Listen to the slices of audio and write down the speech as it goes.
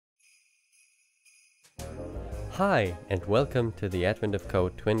Hi, and welcome to the Advent of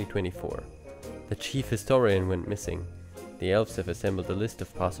Code 2024. The chief historian went missing. The elves have assembled a list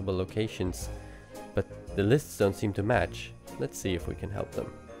of possible locations, but the lists don't seem to match. Let's see if we can help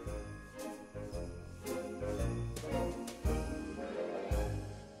them.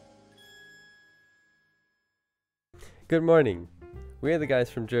 Good morning. We're the guys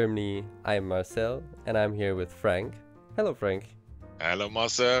from Germany. I'm Marcel, and I'm here with Frank. Hello, Frank. Hello,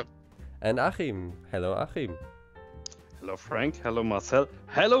 Marcel. And Achim. Hello, Achim. Hello Frank, hello Marcel,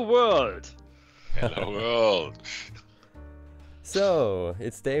 hello world! Hello, world. So,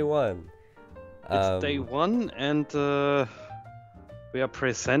 it's day one. It's day one and we are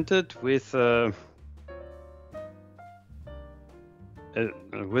presented with a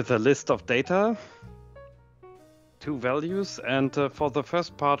list of data, two values, and for the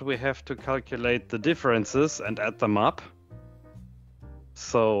first part we have to calculate the differences and add them up.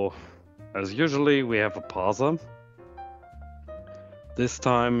 So, as usually, we have a parser. This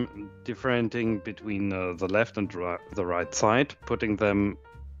time differentiating between the left and the right side, putting them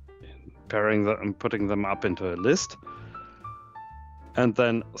up into a list, and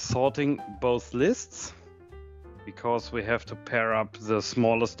then sorting both lists because we have to pair up the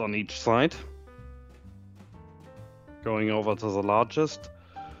smallest on each side, going over to the largest,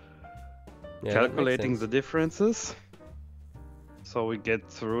 calculating the differences, so we get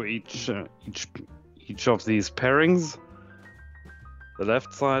through each of these pairings. The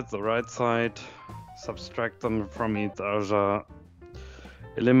left side, the right side, subtract them from each other,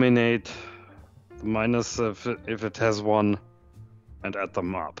 eliminate the minus if it has one, and add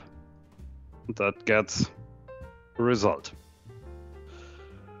them up. That gets a result.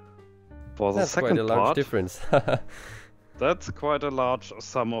 For the second quite a large difference. That's quite a large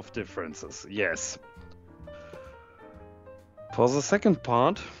sum of differences, yes. For the second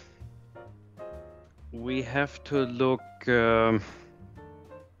part, we have to look.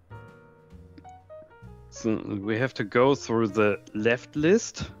 So we have to go through the left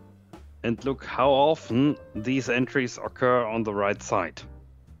list and look how often these entries occur on the right side.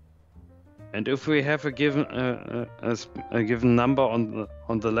 And if we have a given number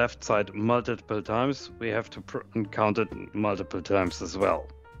on the left side multiple times, we have to count it multiple times as well.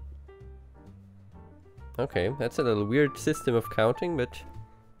 Okay, that's a little weird system of counting, but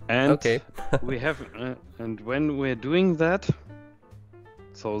and okay. we have and when we're doing that.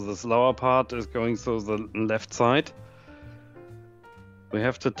 So this lower part is going through the left side. We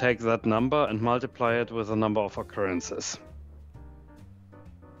have to take that number and multiply it with the number of occurrences.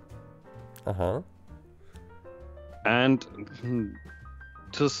 Uh-huh. And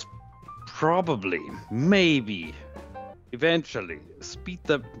to probably, maybe, eventually speed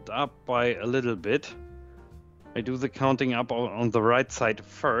that up by a little bit, I do the counting up on the right side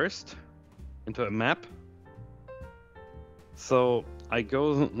first into a map. So I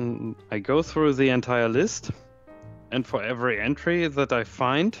go through the entire list, and for every entry that I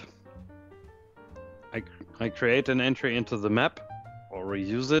find, I create an entry into the map, or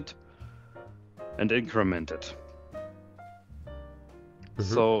reuse it, and increment it. Mm-hmm.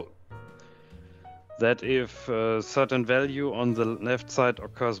 So that if a certain value on the left side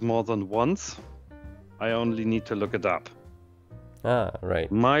occurs more than once, I only need to look it up. Ah, right.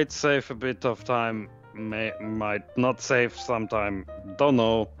 Might save a bit of time. Might not save some time, don't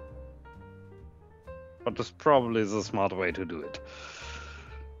know, but it's probably the smart way to do it.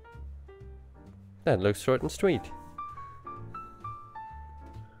 That looks short and sweet.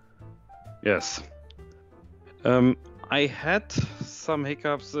 Yes. I had some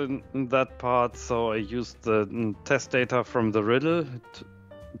hiccups in that part, so I used the test data from the riddle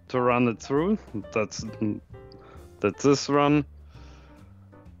to run it through. That's this run.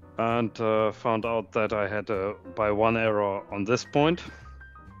 And found out that I had by one error on this point,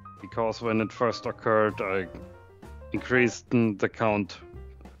 because when it first occurred I increased the count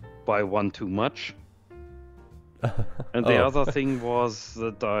by one too much. And the other thing was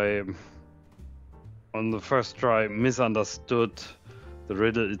that I, on the first try, misunderstood the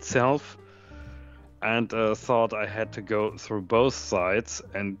riddle itself and thought I had to go through both sides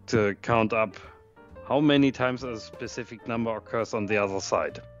and count up how many times a specific number occurs on the other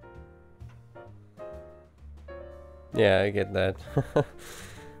side. Yeah, I get that.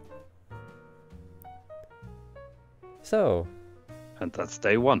 So. And that's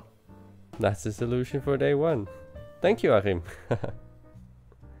day one. That's the solution for day one. Thank you, Achim.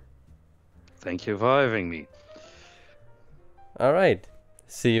 Thank you for having me. Alright.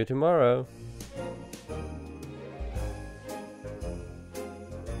 See you tomorrow.